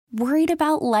Worried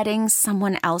about letting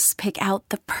someone else pick out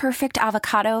the perfect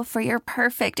avocado for your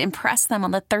perfect impress them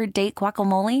on the third date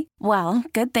guacamole? Well,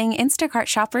 good thing Instacart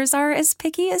shoppers are as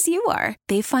picky as you are.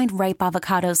 They find ripe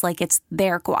avocados like it's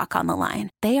their guac on the line.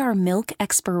 They are milk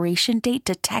expiration date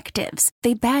detectives.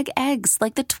 They bag eggs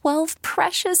like the 12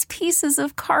 precious pieces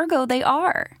of cargo they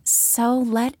are. So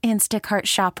let Instacart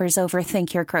shoppers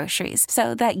overthink your groceries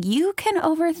so that you can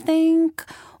overthink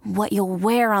what you'll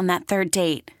wear on that third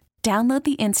date. Download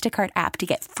the Instacart app to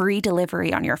get free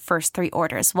delivery on your first 3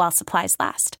 orders while supplies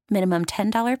last. Minimum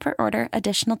 $10 per order.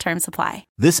 Additional terms apply.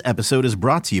 This episode is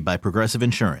brought to you by Progressive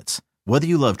Insurance. Whether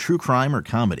you love true crime or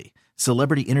comedy,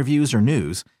 celebrity interviews or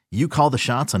news, you call the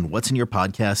shots on what's in your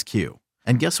podcast queue.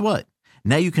 And guess what?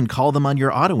 Now you can call them on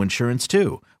your auto insurance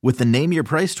too with the Name Your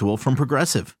Price tool from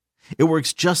Progressive. It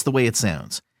works just the way it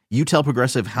sounds. You tell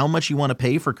Progressive how much you want to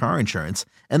pay for car insurance,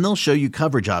 and they'll show you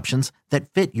coverage options that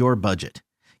fit your budget.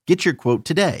 Get your quote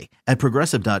today at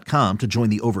Progressive.com to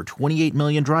join the over 28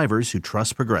 million drivers who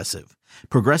trust Progressive.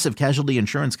 Progressive Casualty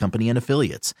Insurance Company and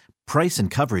Affiliates. Price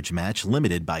and coverage match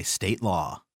limited by state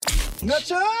law.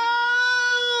 Nachoo!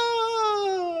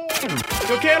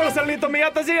 Yo quiero ser listo, mi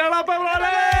gata, siga la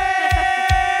palabra.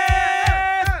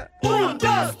 1, 2,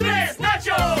 3,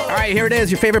 Nacho! All right, here it is,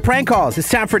 your favorite prank calls. It's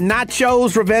time for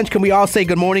Nacho's Revenge. Can we all say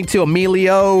good morning to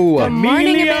Emilio? Good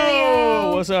morning,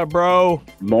 Emilio. What's up, bro?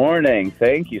 Morning.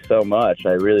 Thank you so much.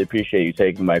 I really appreciate you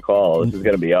taking my call. This is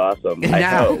going to be awesome. I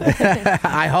hope.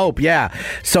 I hope, yeah.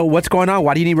 So what's going on?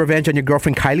 Why do you need revenge on your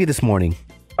girlfriend Kylie this morning?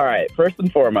 All right. First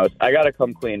and foremost, I got to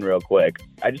come clean real quick.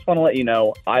 I just want to let you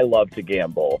know I love to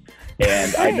gamble.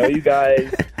 And I know you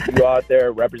guys, you out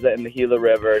there representing the Gila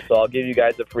River, so I'll give you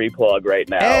guys a free plug right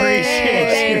now.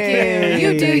 Thank you.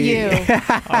 You do you.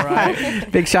 All right.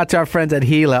 Big shout to our friends at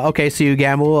Gila. Okay, so you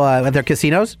gamble at their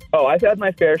casinos? Oh, I've had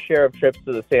my fair share of trips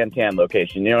to the Santan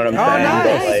location. You know what I'm saying? Nice.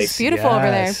 But, like, It's beautiful over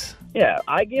there. yeah,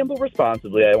 I gamble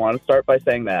responsibly. I want to start by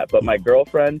saying that. But my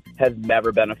girlfriend has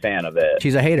never been a fan of it.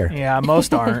 She's a hater. Yeah,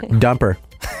 most aren't. Dumper.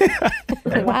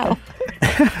 Wow.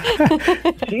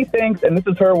 She thinks, and this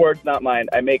is her words, not mine,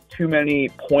 I make too many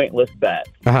pointless bets.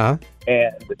 Uh-huh.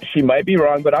 And she might be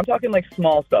wrong, but I'm talking like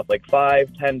small stuff, like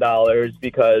 $5, $10,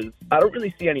 because I don't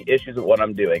really see any issues with what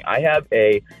I'm doing. I have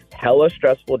a hella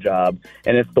stressful job,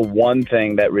 and it's the one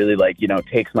thing that really,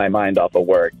 takes my mind off of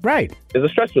work. Right. It's a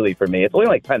stress relief for me. It's only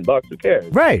like $10. Who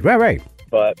cares? Right.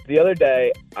 But the other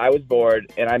day, I was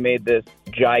bored, and I made this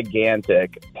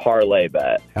gigantic parlay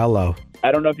bet. Hello.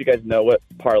 I don't know if you guys know what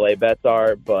parlay bets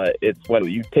are, but it's when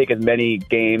you take as many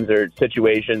games or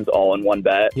situations all in one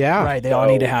bet. Yeah. Right, they all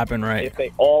need to happen, right? If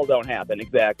they all don't happen,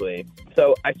 exactly.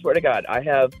 So I swear to God, I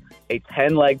have a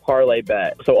 10-leg parlay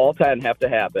bet. So all 10 have to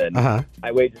happen. Uh-huh.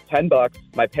 I wagered $10.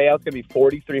 My payout's going to be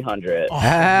 $4,300. Oh,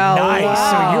 Hell nice.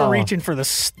 wow. So you're reaching for the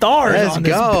stars Let's on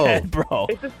this go. bet, bro.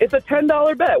 It's a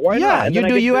 $10 bet. Why not? Yeah, And you then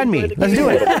do I get you to and me. enjoy the Let's do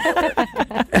game.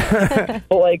 it.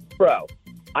 But bro,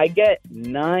 I get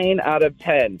 9 out of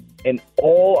 10, and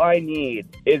all I need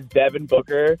is Devin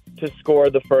Booker to score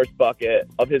the first bucket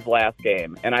of his last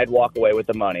game, and I'd walk away with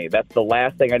the money. That's the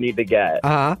last thing I need to get.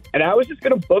 Uh-huh. And I was just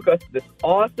going to book us this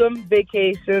awesome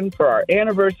vacation for our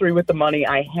anniversary with the money.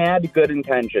 I had good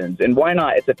intentions, and why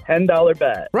not? It's a $10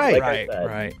 bet. Right. Like I said.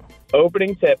 Right.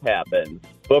 Opening tip happens.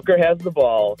 Booker has the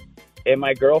ball, and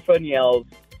my girlfriend yells,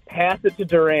 "Pass it to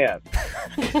Durant."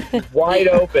 Wide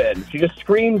open. She just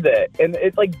screams it. And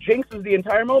it's like jinxes the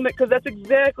entire moment because that's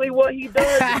exactly what he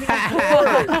does. And he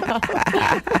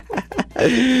scores.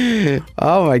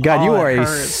 Oh, my God. You Oh, are it a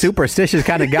hurts. superstitious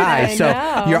kind of guy. I So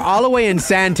know. you're all the way in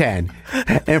Santan.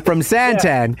 And from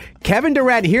Santan, Kevin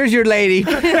Durant, here's your lady.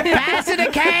 Pass it to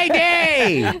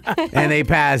KD. And they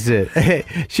pass it.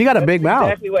 She got a big mouth.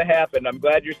 Exactly what happened. I'm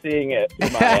glad you're seeing it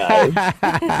through my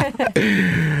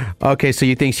eyes. Okay, so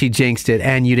you think she jinxed it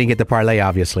and you didn't get the parlay,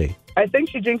 obviously. I think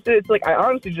she jinxed it. It's like I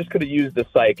honestly just could have used the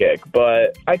psychic,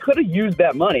 but I could have used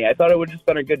that money. I thought it would have just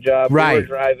been a good job. Right. We were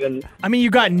driving. I mean, you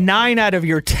got 9 out of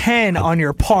your 10 on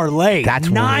your parlay. That's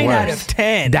 9 worse. out of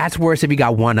 10. That's worse if you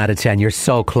got 1 out of 10. You're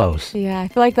so close. Yeah, I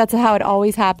feel like that's how it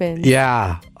always happens.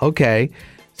 Yeah. Okay.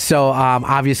 So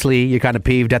obviously you're kind of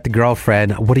peeved at the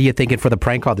girlfriend. What are you thinking for the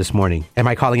prank call this morning? Am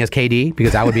I calling as KD?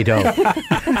 Because that would be dope.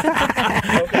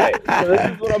 Okay, so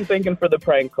this is what what I'm thinking for the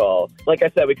prank call. Like I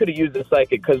said, we could have used a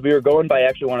psychic because we were going by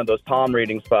actually one of those palm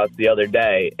reading spots the other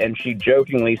day, and she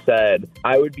jokingly said,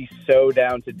 I would be so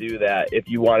down to do that if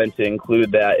you wanted to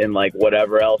include that in like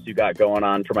whatever else you got going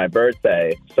on for my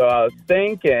birthday. So I was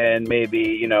thinking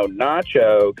maybe,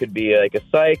 Nachoo could be like a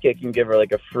psychic and give her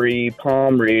like a free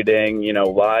palm reading,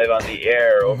 live on the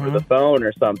air over the phone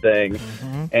or something.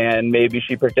 And maybe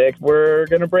she predicts we're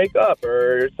going to break up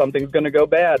or something's going to go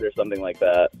bad or something like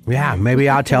that. Yeah, maybe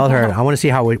I'll tell her. I want to see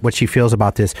what she feels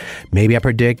about this. Maybe I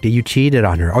predict that you cheated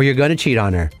on her or you're going to cheat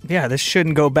on her. Yeah, this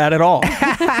shouldn't go bad at all.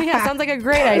 Yeah, sounds like a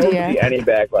great I don't idea. see any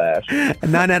backlash.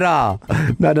 None at all.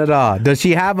 None at all. Does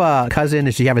she have a cousin?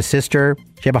 Does she have a sister?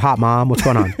 Does she have a hot mom? What's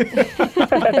going on?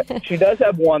 She does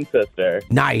have one sister.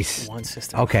 Nice. One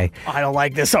sister. Okay. I don't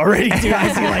like this already, dude.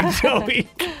 I see like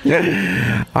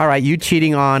Joey. All right, you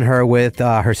cheating on her with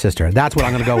her sister. That's what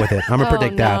I'm going to go with it. I'm going to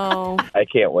predict that. No. I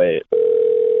can't wait.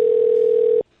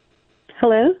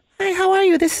 Hello? Hi, how are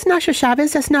you? This is Nasha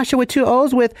Chavez. That's Nasha with 2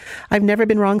 O's with I've Never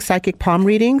Been Wrong Psychic Palm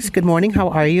Readings. Good morning. How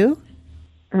are you?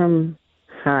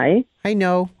 Hi. I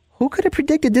know. Who could have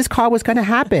predicted this call was going to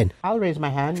happen? I'll raise my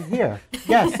hand here.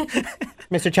 Yes.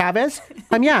 Mr. Chavez?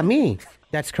 Yeah, me.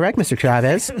 That's correct, Mr.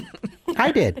 Chavez.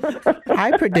 I did.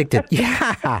 I predicted.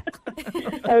 Yeah.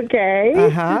 Okay.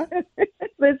 Uh-huh.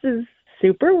 This is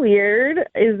super weird.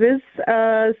 Is this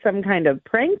some kind of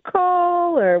prank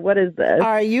call or what is this?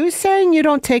 Are you saying you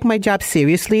don't take my job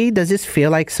seriously? Does this feel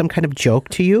like some kind of joke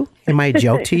to you? Am I a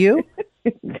joke to you?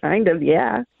 Kind of,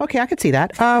 yeah. Okay, I could see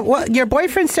that. Well, your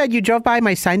boyfriend said you drove by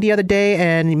my sign the other day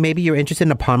and maybe you're interested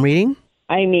in a palm reading?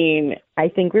 I mean, I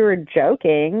think we were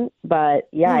joking, but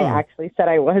yeah, I actually said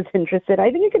I was interested. I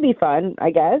think it could be fun,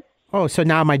 I guess. Oh, so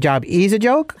now my job is a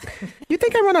joke? You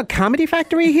think I run a comedy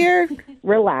factory here?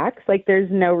 Relax. Like, there's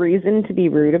no reason to be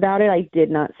rude about it. I did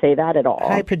not say that at all.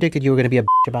 I predicted you were going to be a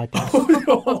bitch about this.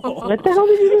 What the hell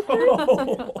did you just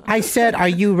say? I said, are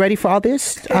you ready for all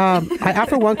this? I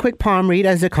offer one quick palm read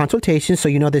as a consultation, so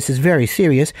you know this is very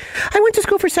serious. I went to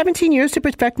school for 17 years to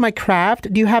perfect my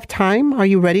craft. Do you have time? Are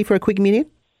you ready for a quick meeting?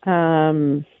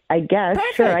 I guess.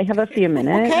 Perfect. Sure, I have a few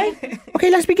minutes. Okay,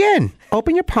 let's begin.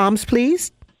 Open your palms,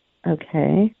 please.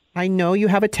 Okay. I know you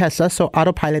have a Tesla, so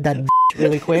autopilot that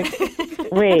really quick.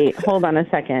 Wait, hold on a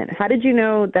second. How did you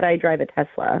know that I drive a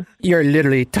Tesla? You're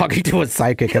literally talking to a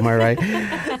psychic, am I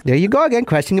right? There you go again,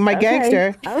 questioning my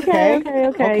gangster. Okay.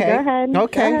 Go ahead.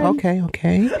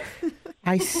 Okay.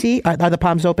 I see. Are the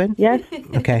palms open? Yes.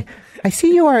 Okay. I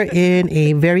see you are in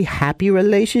a very happy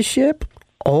relationship.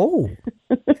 Oh.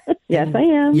 Yes, I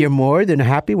am. You're more than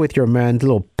happy with your man's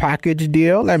little package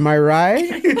deal, am I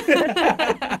right?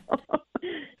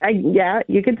 Yeah,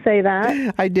 you could say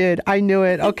that. I did. I knew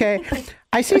it. Okay.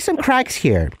 I see some cracks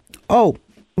here. Oh,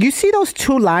 you see those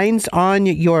 2 lines on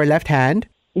your left hand?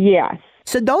 Yes.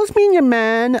 So those mean your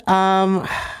man, no,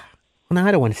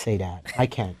 I don't want to say that. I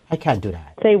can't do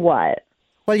that. Say what?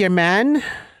 Well, your man,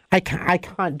 I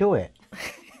can't do it.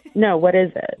 No, what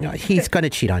is it? No, he's going to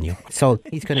cheat on you. So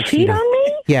he's going to cheat Cheat on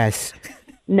me? Yes.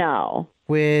 No.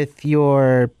 With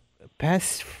your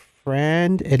best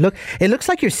friend. It looks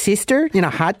like your sister in a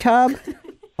hot tub.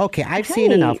 Okay, I've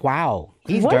seen enough. Wow.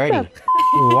 He's What dirty. the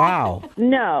Wow.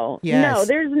 No. Yes. No,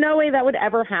 there's no way that would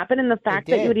ever happen. And the fact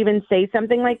that did. you would even say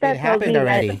something like that It tells me happened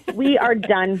already. that we are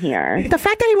done here. The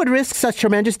fact that he would risk such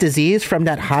tremendous disease from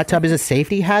that hot tub is a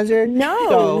safety hazard.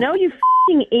 No, you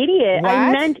f***ing idiot. I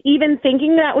What? meant even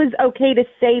thinking that was okay to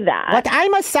say that. But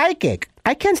I'm a psychic.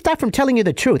 I can't stop from telling you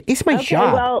the truth. It's my Okay,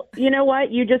 job. well, you know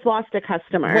what? You just lost a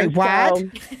customer. Wait, what? So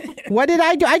What did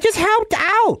I do? I just helped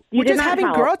out. You We're did just not having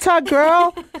help. girl talk,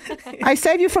 girl. I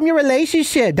saved you from your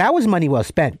relationship. That was money well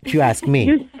spent, if you ask me.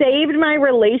 you saved my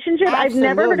relationship. I've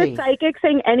never heard a Absolutely. psychic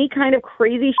saying any kind of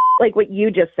crazy like what you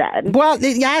just said. Well,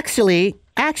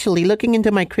 actually, looking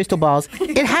into my crystal balls,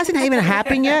 it hasn't even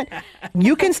happened yet.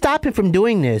 You can stop him from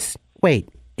doing this. Wait,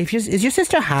 is your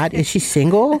sister hot? Is she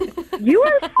single? You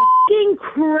are f***ing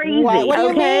crazy. What do you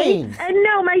okay? mean? And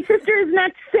no, my sister is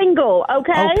not single.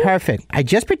 Okay. Oh, perfect. I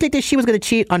just predicted she was going to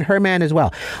cheat on her man as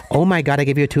well. Oh my God, I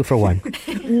give you a 2 for 1.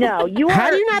 No, you are. How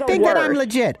do you not the think that I'm worst.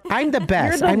 legit? I'm the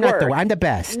best. You're the I'm not the worst. I'm the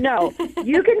best. No,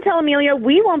 you can tell Amelia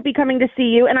we won't be coming to see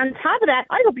you. And on top of that,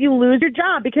 I hope you lose your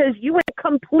job because you went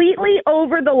completely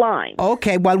over the line.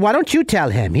 Okay, well, why don't you tell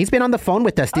him? He's been on the phone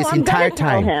with us this I'm entire gonna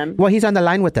tell time. him. Well, he's on the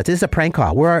line with us. This is a prank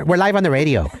call. We're live on the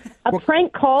radio. A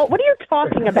prank call? What are you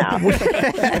talking about?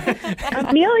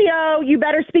 Emilio, you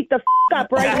better speak the up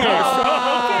right now.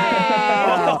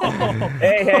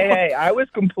 Hey. I was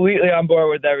completely on board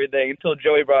with everything until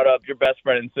Joey brought up your best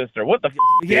friend and sister. What the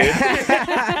dude?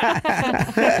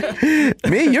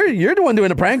 Me? You're the one doing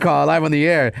the prank call live on the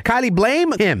air. Kylie,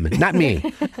 blame him, not me.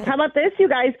 How about this, you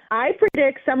guys? I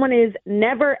predict someone is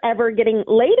never, ever getting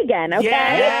late again, okay?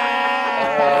 Yeah.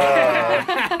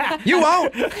 You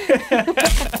won't.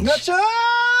 Nachoo!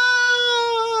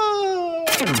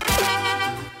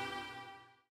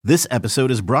 This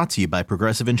episode is brought to you by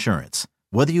Progressive Insurance.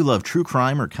 Whether you love true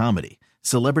crime or comedy,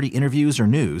 celebrity interviews or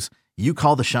news, you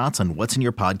call the shots on what's in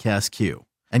your podcast queue.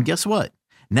 And guess what?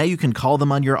 Now you can call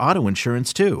them on your auto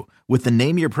insurance too with the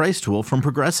Name Your Price tool from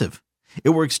Progressive.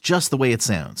 It works just the way it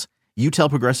sounds. You tell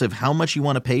Progressive how much you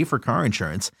want to pay for car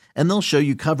insurance, and they'll show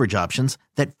you coverage options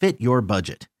that fit your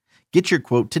budget. Get your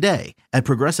quote today at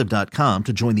Progressive.com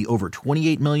to join the over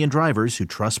 28 million drivers who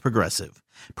trust Progressive.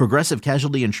 Progressive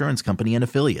Casualty Insurance Company and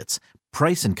Affiliates.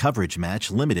 Price and coverage match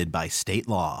limited by state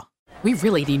law. We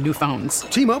really need new phones.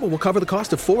 T-Mobile will cover the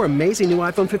cost of 4 amazing new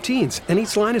iPhone 15s, and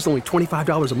each line is only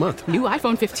 $25 a month. New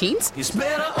iPhone 15s? It's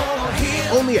better over here.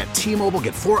 Only at T-Mobile,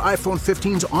 get 4 iPhone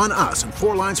 15s on us and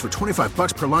 4 lines for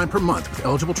 $25 per line per month with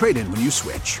eligible trade-in when you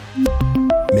switch.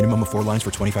 Minimum of 4 lines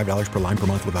for $25 per line per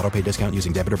month with autopay discount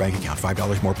using debit or bank account.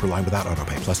 $5 more per line without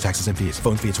autopay, plus taxes and fees.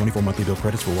 Phone fee at 24 monthly bill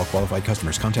credits for well-qualified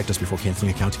customers. Contact us before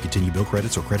canceling account to continue bill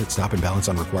credits or credit stop and balance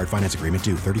on required finance agreement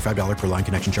due. $35 per line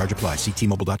connection charge applies. See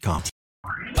T-Mobile.com.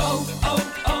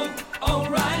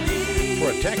 O'Reilly.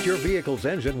 Protect your vehicle's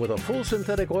engine with a full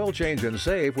synthetic oil change and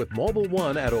save with Mobile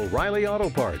One at O'Reilly Auto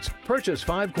Parts. Purchase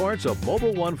 5 quarts of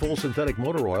Mobile One full synthetic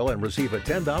motor oil and receive a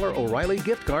 $10 O'Reilly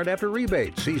gift card after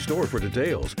rebate. See store for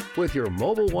details. With your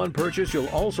Mobile One purchase, you'll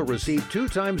also receive 2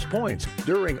 times points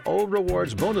during O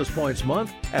Rewards Bonus Points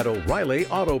Month at O'Reilly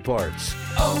Auto Parts.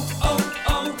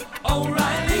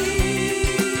 O'Reilly.